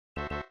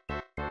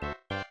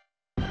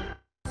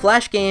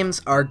Flash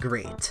games are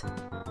great.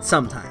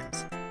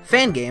 Sometimes.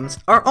 Fan games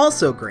are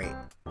also great.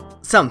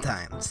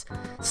 Sometimes.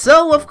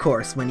 So, of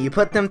course, when you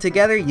put them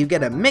together, you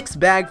get a mixed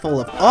bag full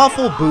of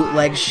awful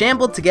bootlegs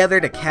shambled together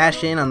to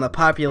cash in on the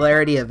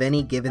popularity of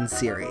any given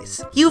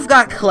series. You've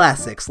got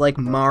classics like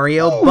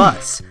Mario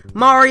Bus,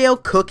 Mario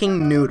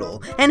Cooking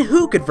Noodle, and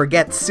who could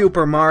forget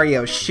Super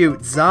Mario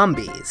Shoot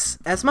Zombies?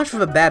 As much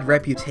of a bad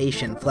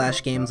reputation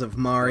Flash games of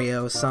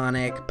Mario,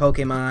 Sonic,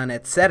 Pokemon,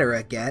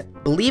 etc.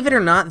 get, believe it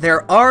or not,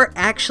 there are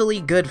actually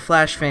good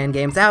Flash fan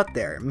games out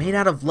there, made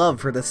out of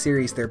love for the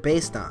series they're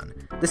based on.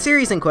 The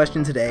series in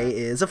question today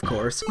is, of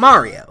course,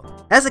 Mario.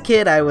 As a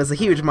kid, I was a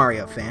huge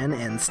Mario fan,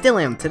 and still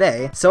am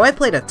today, so I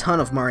played a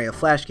ton of Mario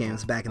Flash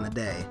games back in the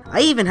day.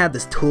 I even had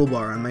this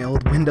toolbar on my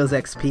old Windows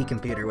XP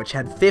computer which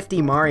had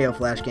 50 Mario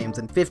Flash games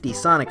and 50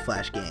 Sonic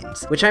Flash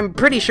games, which I'm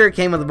pretty sure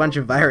came with a bunch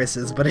of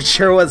viruses, but it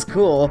sure was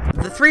cool.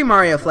 The 3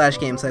 Mario Flash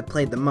games I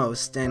played the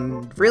most,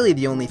 and really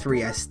the only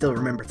 3 I still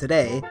remember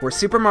today, were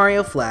Super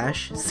Mario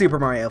Flash, Super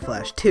Mario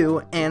Flash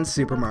 2, and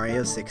Super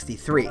Mario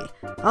 63.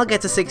 I'll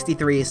get to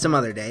 63 some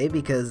other day,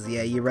 because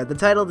yeah, you read the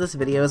title, this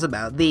video is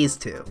about these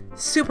 2.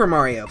 Super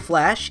Mario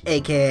Flash,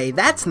 aka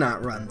That's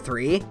Not Run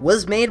 3,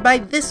 was made by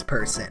this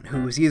person,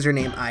 whose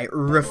username I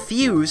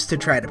refuse to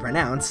try to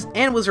pronounce,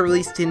 and was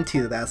released in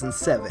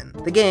 2007.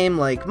 The game,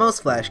 like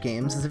most Flash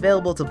games, is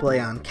available to play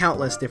on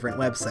countless different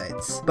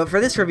websites, but for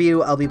this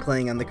review, I'll be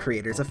playing on the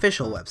creator's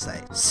official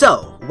website.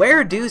 So,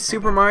 where do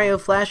Super Mario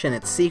Flash and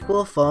its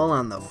sequel fall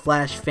on the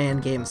Flash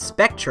fan game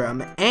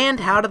spectrum, and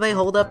how do they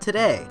hold up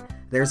today?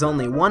 There's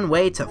only one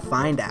way to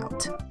find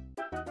out.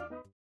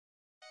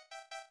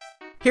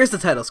 Here's the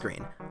title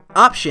screen.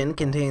 Option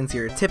contains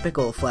your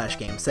typical Flash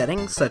game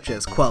settings, such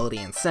as quality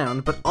and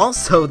sound, but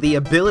also the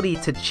ability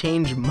to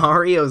change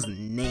Mario's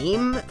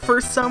name for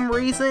some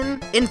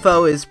reason.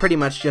 Info is pretty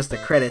much just a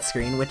credit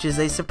screen, which is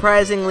a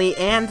surprisingly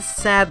and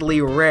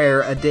sadly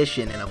rare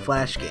addition in a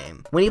Flash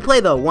game. When you play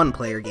the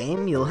one-player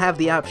game, you'll have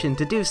the option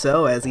to do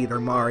so as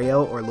either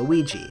Mario or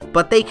Luigi,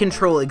 but they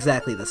control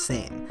exactly the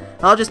same.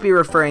 I'll just be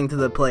referring to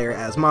the player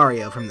as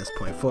Mario from this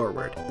point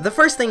forward. The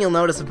first thing you'll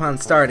notice upon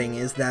starting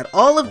is that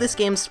all of this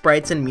game's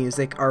sprites and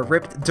music are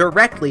ripped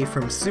directly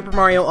from Super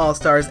Mario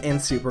All-Stars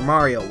and Super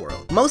Mario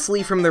World,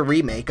 mostly from the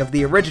remake of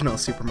the original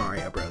Super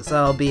Mario Bros.,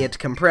 albeit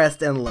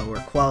compressed and lower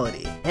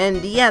quality.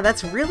 And yeah,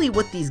 that's really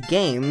what these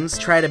games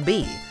try to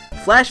be.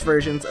 Flash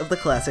versions of the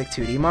classic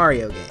 2D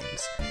Mario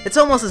games. It's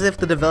almost as if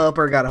the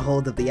developer got a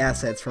hold of the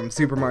assets from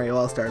Super Mario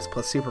All-Stars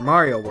plus Super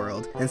Mario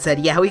World and said,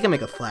 yeah, we can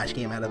make a Flash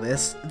game out of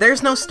this.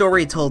 There's no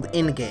story told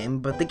in-game,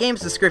 but the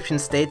game's description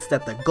states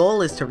that the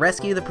goal is to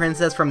rescue the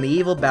princess from the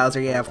evil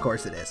Bowser. Yeah, of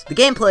course it is. The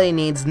gameplay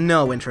needs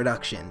no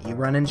introduction. You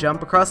run and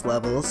jump across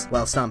levels,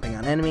 while stomping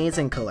on enemies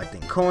and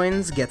collecting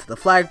coins, get to the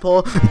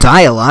flagpole,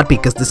 die a lot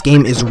because this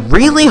game is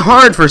really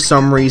hard for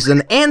some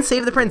reason, and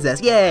save the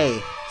princess,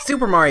 yay!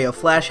 Super Mario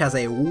Flash has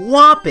a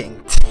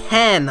whopping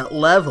 10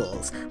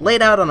 levels,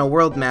 laid out on a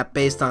world map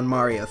based on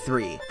Mario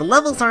 3. The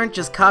levels aren't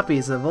just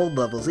copies of old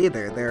levels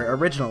either, they're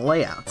original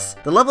layouts.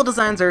 The level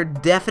designs are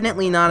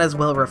definitely not as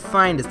well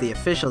refined as the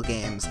official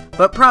games,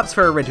 but props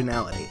for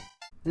originality.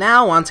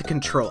 Now onto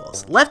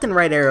controls. Left and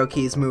right arrow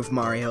keys move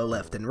Mario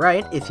left and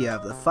right. If you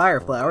have the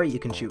fire flower, you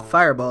can shoot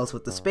fireballs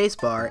with the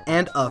spacebar,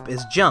 and up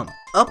is jump.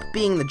 Up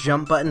being the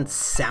jump button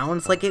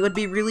sounds like it would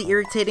be really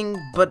irritating,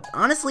 but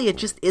honestly it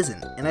just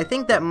isn't, and I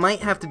think that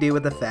might have to do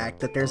with the fact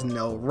that there's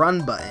no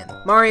run button.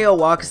 Mario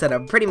walks at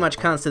a pretty much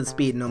constant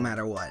speed no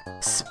matter what.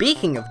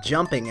 Speaking of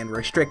jumping and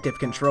restrictive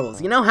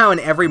controls, you know how in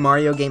every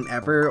Mario game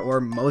ever,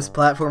 or most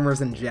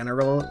platformers in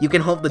general, you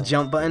can hold the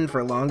jump button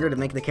for longer to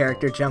make the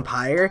character jump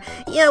higher?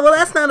 Yeah, well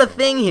that's not a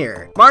thing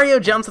here. Mario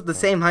jumps at the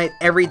same height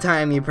every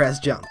time you press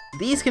jump.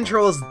 These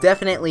controls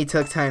definitely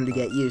took time to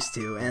get used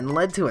to, and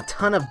led to a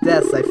ton of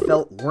deaths I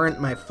felt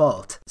weren't my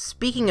fault.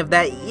 Speaking of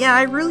that, yeah,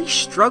 I really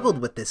struggled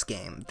with this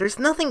game. There's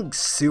nothing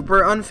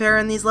super unfair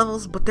in these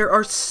levels, but there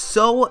are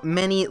so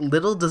many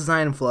little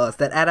design flaws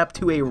that add up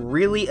to a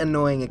really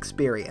annoying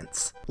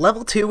experience.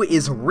 Level 2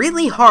 is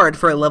really hard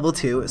for a level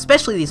 2,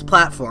 especially these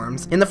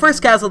platforms. In the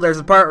first castle, there's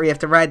a part where you have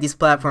to ride these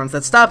platforms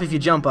that stop if you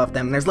jump off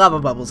them, and there's lava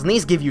bubbles, and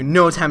these give you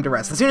no time to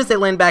rest. As soon as they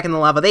land back in the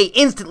lava, they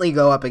instantly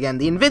go up again.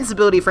 The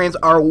invincibility frames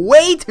are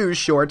way too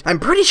short. I'm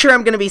pretty sure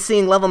I'm gonna be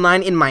seeing level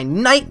 9 in my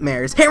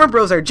nightmares. Hammer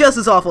Bros are just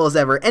as awful as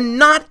ever, and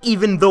not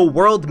even the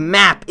world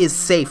map is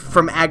safe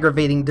from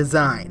aggravating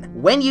design.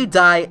 When you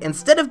die,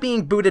 instead of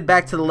being booted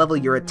back to the level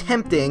you're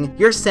attempting,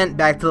 you're sent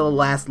back to the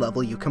last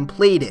level you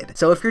completed.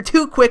 So if you're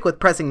too quick with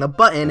pressing the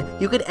button,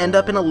 you could end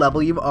up in a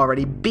level you've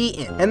already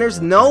beaten, and there's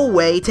no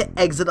way to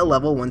exit a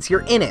level once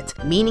you're in it,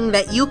 meaning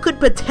that you could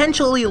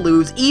potentially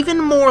lose even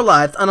more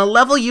lives on a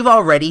level you've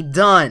already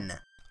done.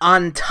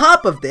 On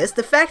top of this,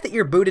 the fact that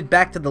you're booted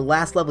back to the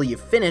last level you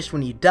finished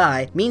when you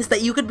die means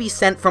that you could be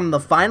sent from the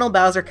final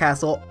Bowser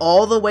Castle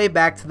all the way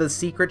back to the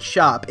secret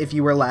shop if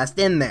you were last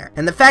in there.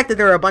 And the fact that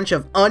there are a bunch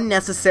of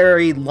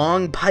unnecessary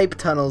long pipe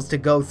tunnels to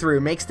go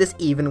through makes this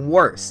even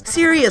worse.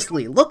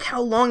 Seriously, look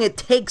how long it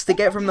takes to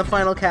get from the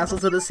final castle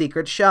to the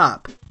secret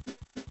shop.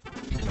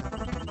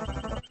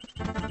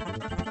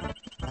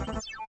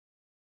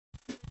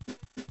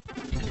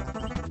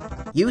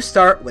 You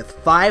start with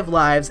 5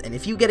 lives, and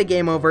if you get a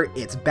game over,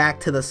 it's back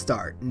to the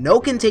start. No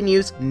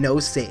continues, no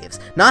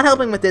saves. Not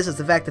helping with this is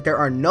the fact that there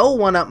are no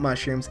 1-up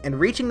mushrooms, and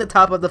reaching the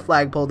top of the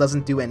flagpole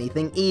doesn't do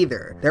anything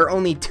either. There are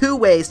only 2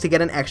 ways to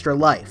get an extra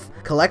life.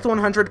 Collect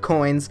 100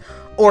 coins,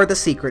 or the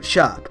secret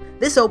shop.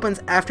 This opens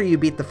after you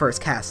beat the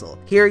first castle.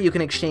 Here you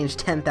can exchange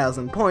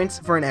 10,000 points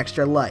for an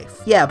extra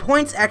life. Yeah,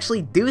 points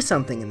actually do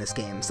something in this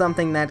game,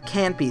 something that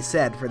can't be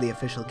said for the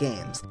official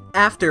games.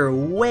 After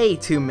way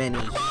too many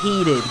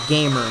heated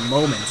gamer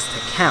moments to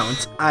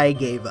count, I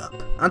gave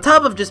up. On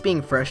top of just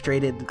being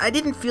frustrated, I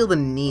didn't feel the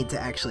need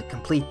to actually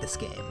complete this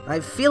game. I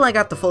feel I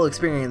got the full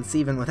experience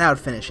even without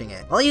finishing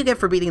it. All you get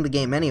for beating the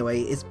game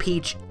anyway is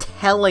Peach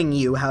telling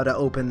you how to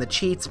open the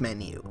cheats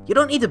menu. You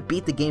don't need to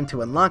beat the game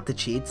to unlock the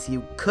cheats,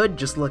 you could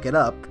just look it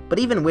up, but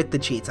even with the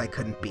cheats I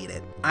couldn't beat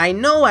it. I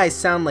know I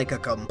sound like a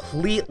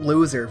complete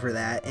loser for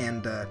that,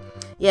 and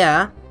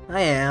yeah,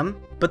 I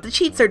am. But the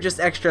cheats are just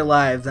extra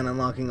lives and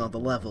unlocking all the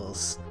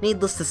levels.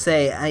 Needless to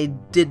say, I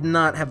did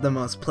not have the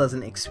most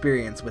pleasant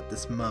experience with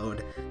this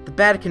mode. The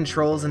bad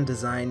controls and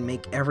design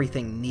make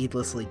everything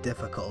needlessly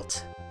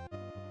difficult.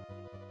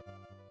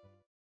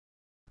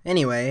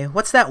 Anyway,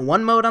 what's that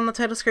one mode on the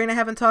title screen I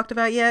haven't talked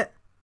about yet?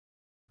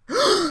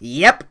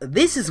 Yep,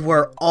 this is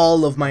where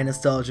all of my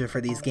nostalgia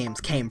for these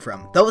games came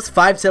from. Those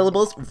 5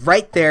 syllables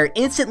right there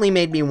instantly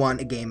made me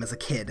want a game as a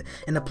kid.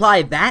 And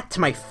apply that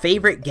to my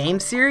favorite game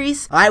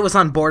series, I was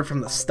on board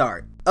from the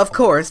start. Of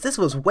course, this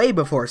was way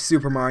before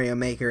Super Mario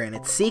Maker and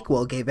its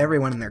sequel gave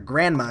everyone and their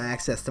grandma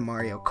access to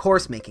Mario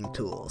course-making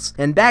tools.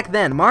 And back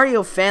then,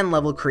 Mario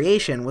fan-level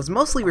creation was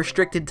mostly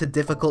restricted to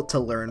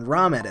difficult-to-learn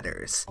ROM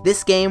editors.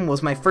 This game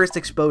was my first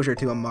exposure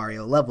to a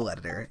Mario level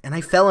editor, and I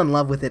fell in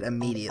love with it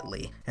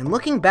immediately. And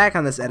looking back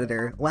on this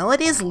editor, while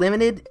it is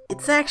limited,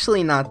 it's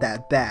actually not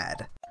that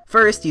bad.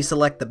 First, you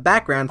select the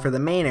background for the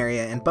main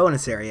area and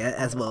bonus area,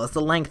 as well as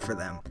the length for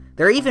them.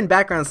 There are even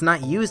backgrounds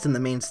not used in the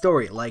main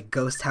story, like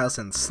Ghost House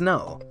and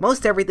Snow.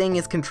 Most everything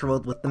is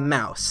controlled with the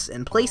mouse,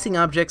 and placing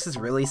objects is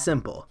really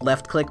simple.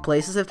 Left-click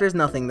places if there's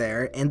nothing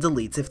there, and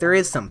deletes if there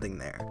is something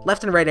there.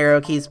 Left and right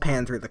arrow keys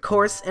pan through the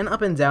course, and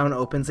up and down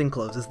opens and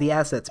closes the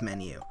assets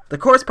menu. The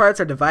course parts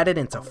are divided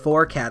into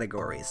 4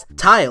 categories.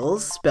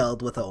 Tiles,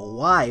 spelled with a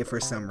Y for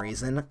some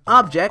reason,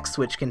 objects,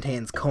 which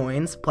contains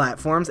coins,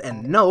 platforms,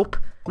 and nope,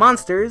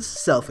 monsters,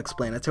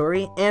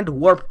 self-explanatory, and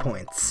warp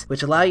points,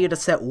 which allow you to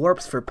set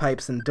warps for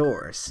pipes and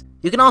doors.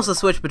 You can also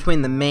switch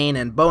between the main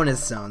and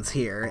bonus zones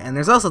here, and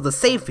there's also the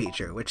save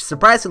feature, which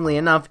surprisingly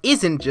enough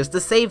isn't just a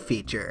save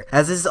feature,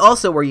 as this is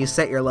also where you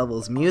set your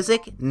level's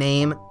music,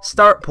 name,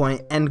 start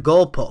point, and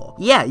goal pole.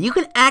 Yeah, you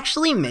can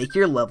actually make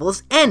your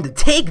levels end.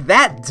 Take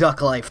that,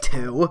 Duck Life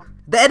 2!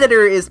 The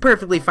editor is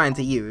perfectly fine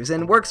to use,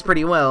 and works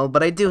pretty well,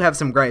 but I do have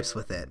some gripes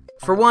with it.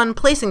 For one,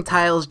 placing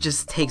tiles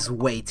just takes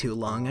way too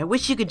long. I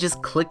wish you could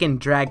just click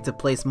and drag to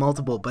place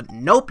multiple, but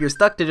nope, you're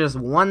stuck to just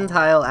 1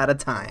 tile at a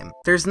time.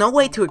 There's no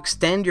way to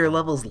extend your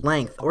level's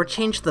length or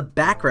change the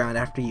background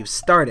after you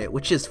start it,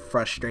 which is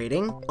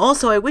frustrating.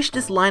 Also, I wish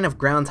this line of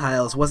ground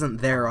tiles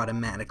wasn't there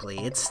automatically.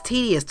 It's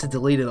tedious to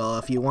delete it all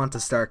if you want to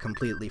start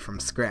completely from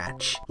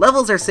scratch.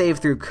 Levels are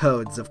saved through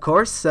codes, of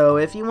course, so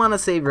if you want to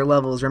save your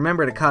levels,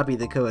 remember to copy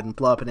the code and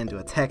plop it into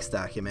a text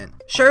document.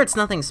 Sure, it's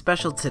nothing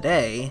special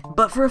today,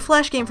 but for a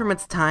Flash game from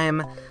its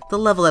time, the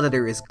level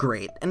editor is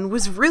great, and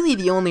was really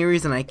the only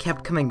reason I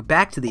kept coming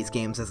back to these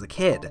games as a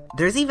kid.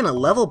 There's even a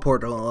level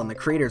portal on the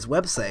creator's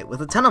website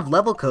with a ton of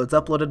level codes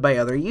uploaded by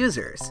other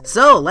users.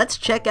 So let's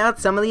check out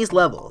some of these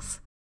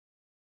levels.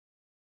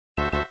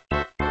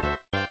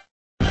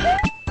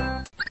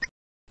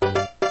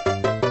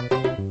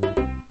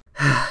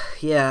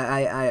 Yeah,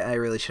 I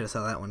really should have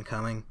saw that one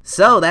coming.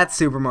 So that's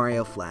Super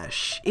Mario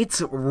Flash.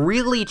 It's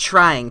really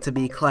trying to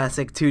be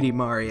classic 2D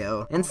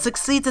Mario, and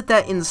succeeds at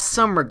that in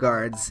some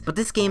regards, but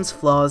this game's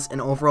flaws and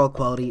overall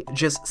quality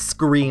just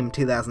scream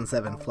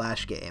 2007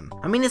 Flash game.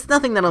 I mean, it's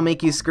nothing that'll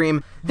make you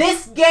scream,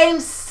 "This game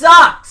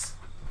sucks!"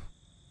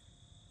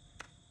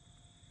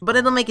 But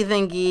it'll make you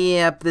think,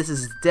 yep, this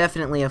is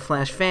definitely a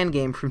Flash fan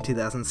game from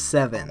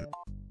 2007.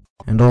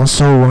 And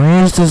also,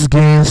 why is this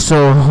game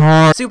so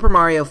hard? Super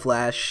Mario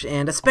Flash,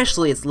 and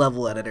especially its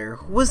level editor,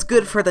 was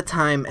good for the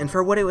time and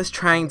for what it was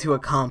trying to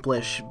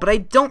accomplish, but I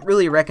don't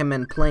really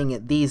recommend playing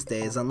it these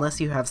days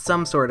unless you have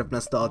some sort of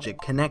nostalgic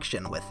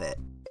connection with it.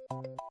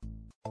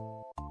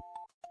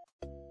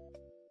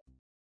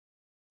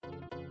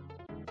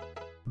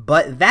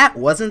 But that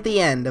wasn't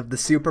the end of the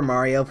Super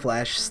Mario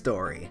Flash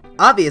story.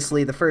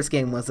 Obviously, the first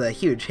game was a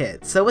huge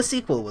hit, so a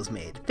sequel was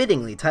made,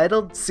 fittingly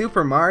titled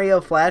Super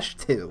Mario Flash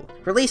 2.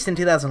 Released in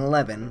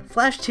 2011,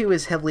 Flash 2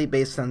 is heavily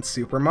based on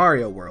Super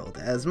Mario World,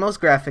 as most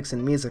graphics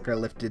and music are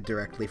lifted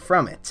directly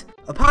from it.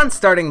 Upon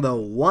starting the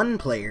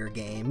one-player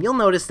game, you'll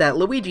notice that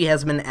Luigi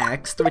has been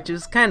axed, which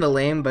is kinda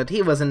lame, but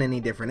he wasn't any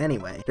different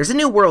anyway. There's a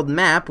new world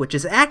map, which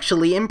is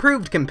actually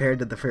improved compared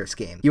to the first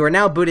game. You are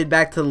now booted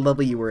back to the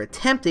level you were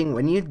attempting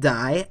when you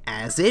die,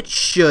 as it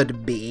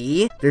should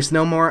be. There's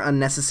no more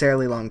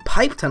unnecessarily long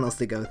pipe tunnels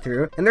to go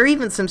through, and there are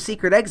even some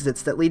secret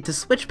exits that lead to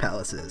switch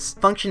palaces,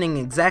 functioning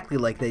exactly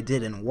like they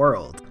did in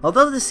World.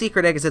 Although the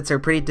secret exits are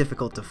pretty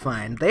difficult to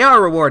find, they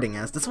are rewarding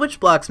as the switch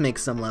blocks make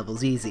some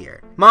levels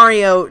easier.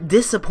 Mario,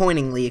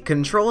 disappointingly,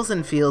 controls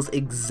and feels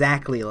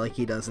exactly like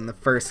he does in the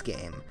first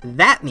game.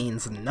 That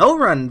means no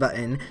run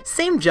button,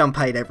 same jump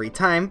height every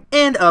time,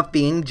 and up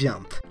being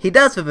jump. He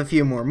does have a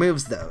few more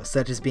moves though,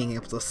 such as being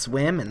able to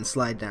swim and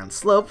slide down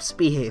slopes,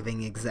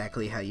 behaving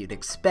exactly how you'd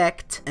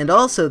expect, and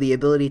also the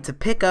ability to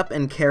pick up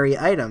and carry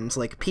items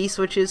like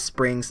P-switches,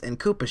 springs, and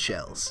Koopa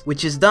shells,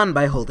 which is done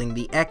by holding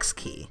the X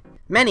key.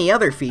 Many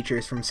other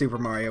features from Super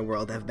Mario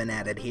World have been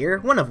added here,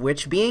 one of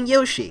which being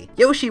Yoshi.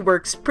 Yoshi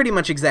works pretty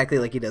much exactly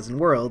like he does in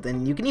World,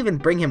 and you can even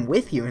bring him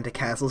with you into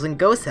castles and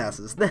ghost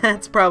houses.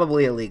 That's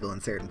probably illegal in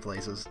certain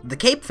places. The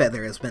Cape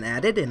Feather has been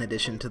added, in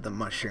addition to the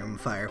Mushroom,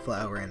 Fire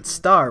Flower, and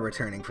Star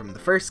returning from the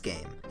first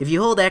game. If you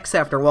hold X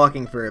after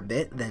walking for a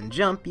bit, then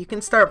jump, you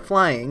can start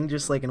flying,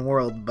 just like in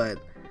World, but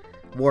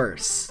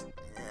worse.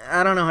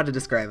 I don't know how to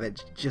describe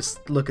it,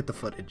 just look at the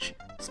footage.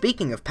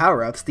 Speaking of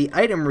power-ups, the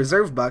item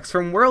reserve box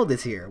from World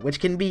is here, which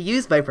can be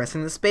used by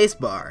pressing the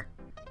spacebar.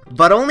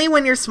 But only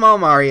when you're Small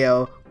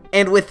Mario,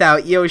 and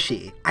without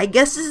Yoshi. I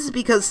guess this is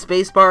because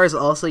spacebar is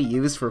also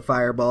used for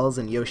fireballs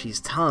and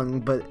Yoshi's tongue,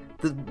 but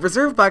the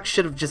reserve box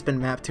should have just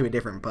been mapped to a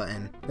different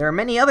button. There are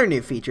many other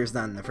new features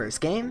done in the first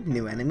game: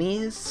 new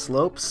enemies,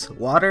 slopes,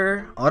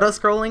 water,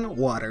 auto-scrolling,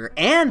 water,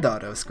 and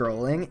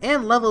auto-scrolling,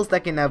 and levels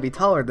that can now be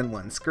taller than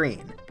one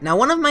screen. Now,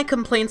 one of my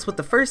complaints with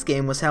the first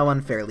game was how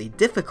unfairly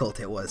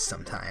difficult it was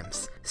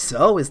sometimes.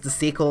 So, is the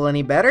sequel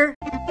any better?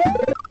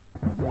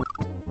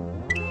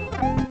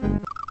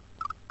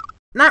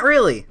 Not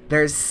really.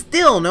 There's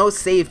still no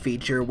save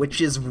feature,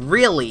 which is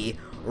really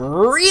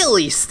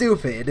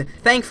stupid.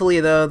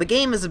 Thankfully though, the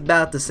game is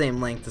about the same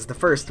length as the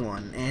first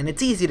one, and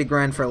it's easy to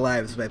grind for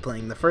lives by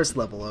playing the first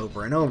level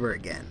over and over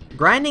again.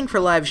 Grinding for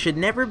lives should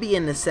never be a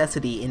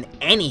necessity in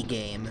any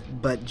game,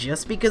 but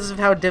just because of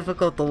how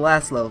difficult the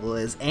last level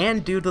is,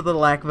 and due to the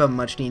lack of a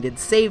much needed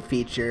save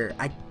feature,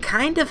 I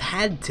kind of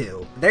had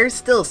to. There's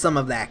still some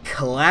of that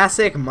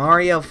classic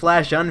Mario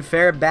Flash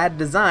unfair bad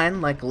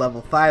design, like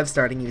level 5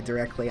 starting you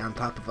directly on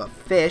top of a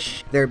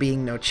fish, there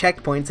being no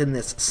checkpoints in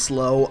this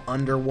slow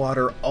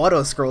underwater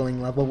auto-scrolling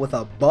level with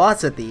a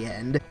boss at the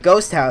end,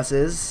 ghost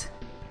houses.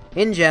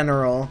 In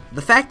general,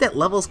 the fact that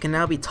levels can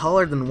now be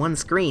taller than one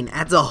screen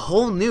adds a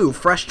whole new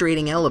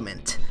frustrating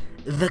element.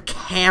 The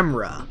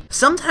camera.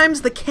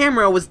 Sometimes the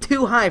camera was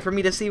too high for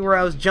me to see where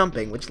I was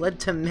jumping, which led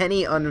to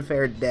many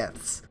unfair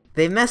deaths.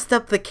 They messed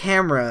up the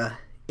camera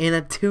in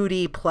a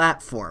 2D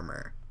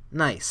platformer.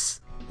 Nice.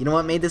 You know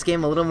what made this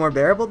game a little more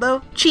bearable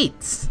though?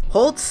 Cheats!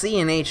 Hold C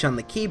and H on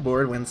the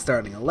keyboard when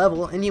starting a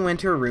level, and you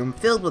enter a room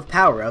filled with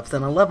power-ups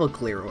and a level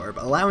clear orb,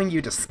 allowing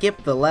you to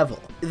skip the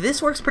level.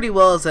 This works pretty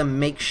well as a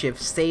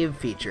makeshift save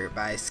feature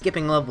by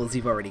skipping levels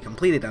you've already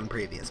completed on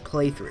previous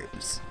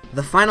playthroughs.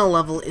 The final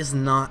level is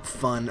not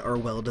fun or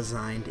well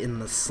designed in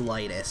the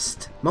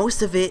slightest.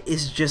 Most of it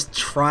is just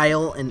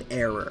trial and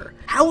error.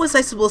 How was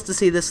I supposed to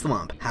see this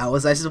swamp? How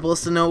was I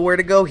supposed to know where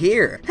to go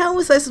here? How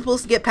was I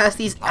supposed to get past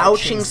these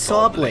ouching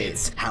saw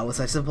blades? How was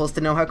I supposed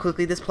to know how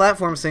quickly this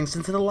platform sinks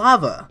into the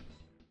lava?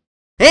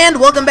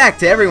 And welcome back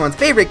to everyone's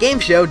favorite game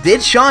show,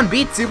 Did Sean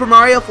Beat Super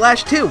Mario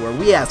Flash 2, where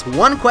we ask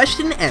one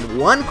question and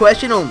one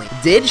question only.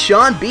 Did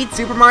Sean beat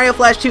Super Mario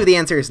Flash 2? The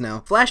answer is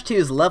no. Flash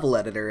 2's level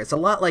editor is a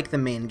lot like the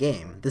main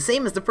game, the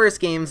same as the first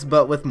games,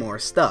 but with more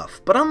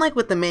stuff. But unlike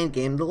with the main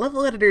game, the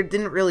level editor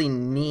didn't really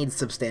need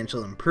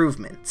substantial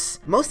improvements.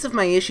 Most of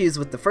my issues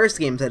with the first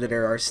game's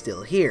editor are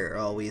still here,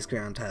 always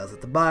ground tiles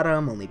at the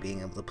bottom, only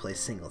being able to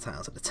place single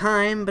tiles at a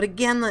time, but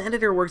again, the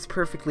editor works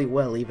perfectly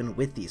well even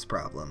with these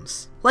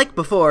problems. Like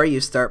before, you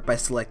start by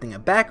selecting a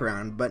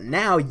background, but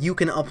now you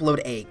can upload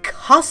a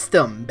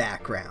custom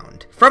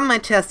background. From my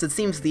test, it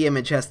seems the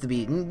image has to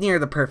be near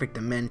the perfect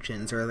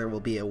dimensions or there will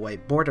be a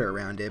white border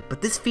around it,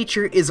 but this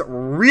feature is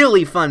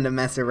really fun to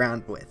mess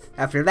around with.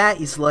 After that,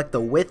 you select the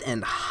width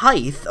and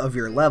height of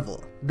your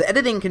level. The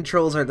editing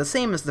controls are the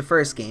same as the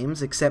first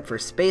games, except for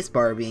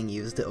spacebar being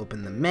used to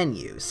open the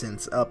menu,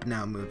 since up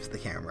now moves the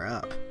camera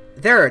up.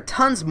 There are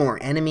tons more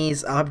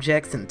enemies,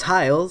 objects, and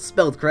tiles,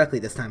 spelled correctly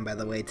this time by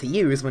the way, to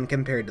use when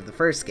compared to the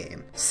first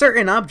game.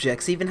 Certain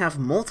objects even have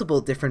multiple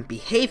different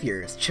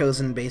behaviors,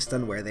 chosen based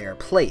on where they are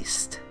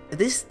placed.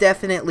 This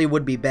definitely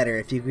would be better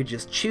if you could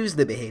just choose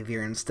the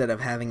behavior instead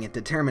of having it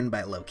determined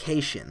by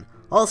location.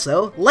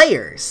 Also,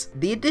 layers!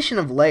 The addition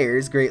of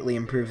layers greatly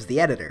improves the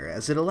editor,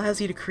 as it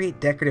allows you to create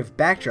decorative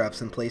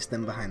backdrops and place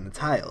them behind the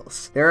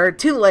tiles. There are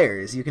two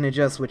layers, you can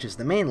adjust which is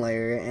the main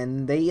layer,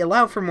 and they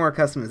allow for more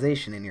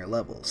customization in your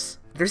levels.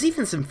 There's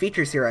even some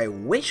features here I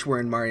wish were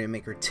in Mario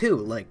Maker 2,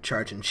 like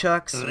charging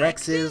chucks,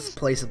 Rexes,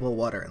 placeable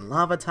water and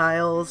lava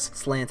tiles,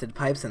 slanted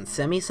pipes and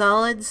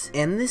semi-solids,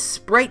 and this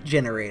sprite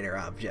generator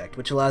object,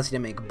 which allows you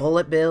to make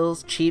bullet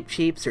bills,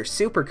 cheeps, or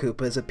super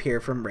Koopas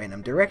appear from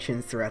random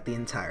directions throughout the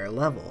entire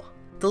level.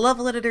 The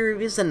level editor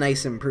is a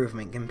nice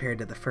improvement compared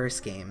to the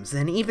first games,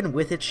 and even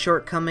with its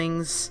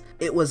shortcomings,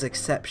 it was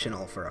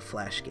exceptional for a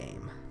Flash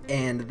game.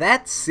 And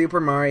that's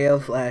Super Mario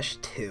Flash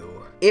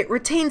 2. It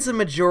retains a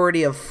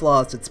majority of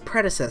flaws its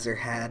predecessor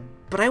had,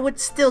 but I would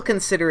still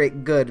consider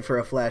it good for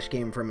a Flash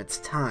game from its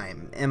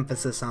time,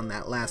 emphasis on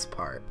that last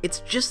part. It's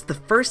just the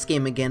first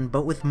game again,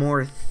 but with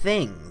more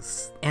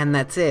things. And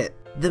that's it.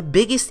 The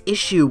biggest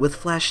issue with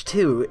Flash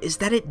 2 is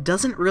that it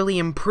doesn't really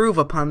improve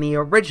upon the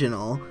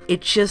original,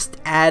 it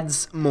just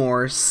adds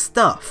more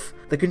stuff.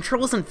 The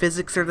controls and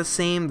physics are the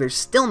same, there's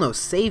still no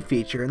save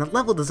feature, and the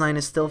level design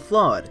is still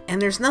flawed.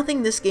 And there's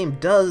nothing this game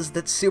does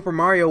that Super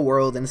Mario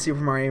World and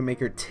Super Mario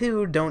Maker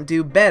 2 don't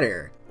do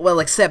better. Well,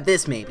 except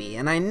this maybe,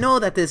 and I know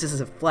that this is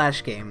a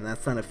Flash game,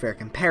 that's not a fair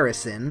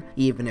comparison,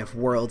 even if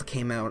World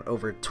came out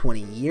over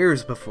 20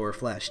 years before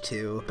Flash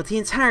 2, but the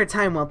entire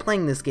time while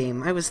playing this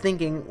game, I was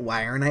thinking,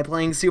 why aren't I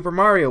playing Super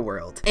Mario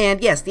World?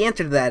 And yes, the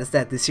answer to that is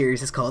that this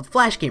series is called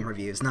Flash Game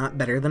Reviews, not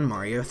Better Than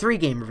Mario 3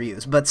 Game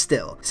Reviews, but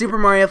still. Super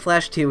Mario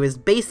Flash 2 is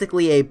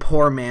basically a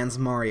poor man's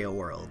Mario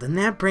World, and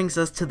that brings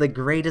us to the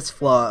greatest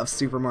flaw of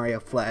Super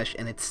Mario Flash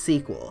and its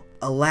sequel,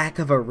 a lack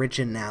of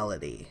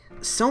originality.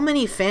 So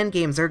many fan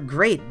games are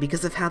great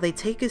because of how they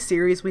take a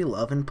series we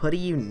love and put a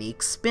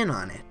unique spin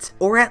on it.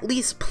 Or at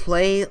least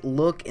play,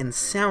 look, and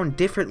sound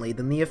differently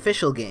than the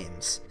official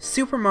games.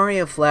 Super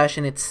Mario Flash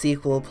and its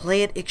sequel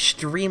play it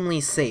extremely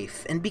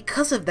safe, and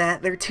because of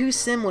that, they're too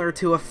similar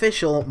to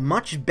official,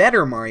 much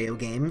better Mario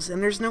games,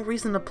 and there's no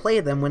reason to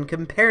play them when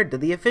compared to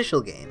the official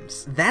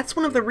games. That's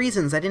one of the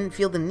reasons I didn't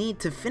feel the need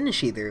to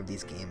finish either of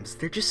these games.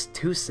 They're just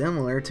too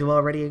similar to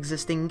already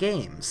existing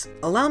games.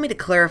 Allow me to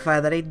clarify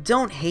that I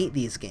don't hate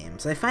these games.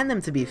 I find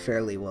them to be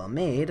fairly well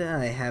made,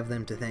 I have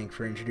them to thank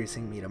for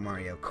introducing me to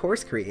Mario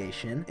course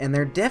creation, and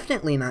they're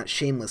definitely not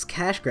shameless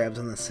cash grabs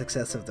on the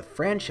success of the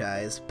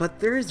franchise, but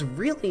there's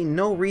really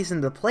no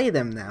reason to play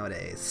them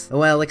nowadays.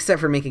 Well,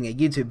 except for making a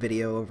YouTube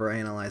video over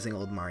analyzing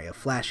old Mario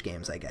Flash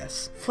games, I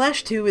guess.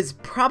 Flash 2 is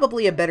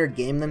probably a better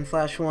game than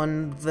Flash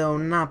 1, though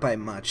not by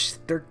much.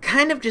 They're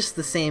kind of just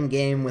the same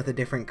game with a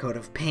different coat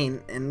of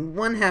paint, and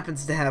one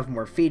happens to have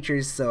more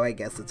features, so I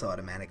guess it's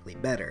automatically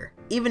better.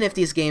 Even if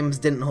these games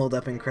didn't hold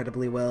up incredibly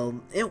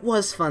well, it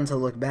was fun to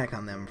look back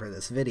on them for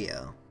this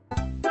video.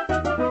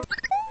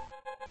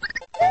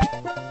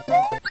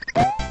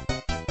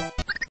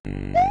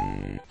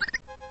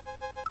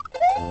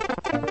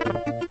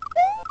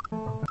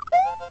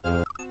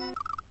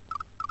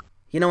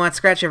 You know what,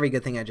 scratch every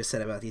good thing I just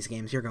said about these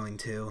games, you're going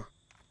to.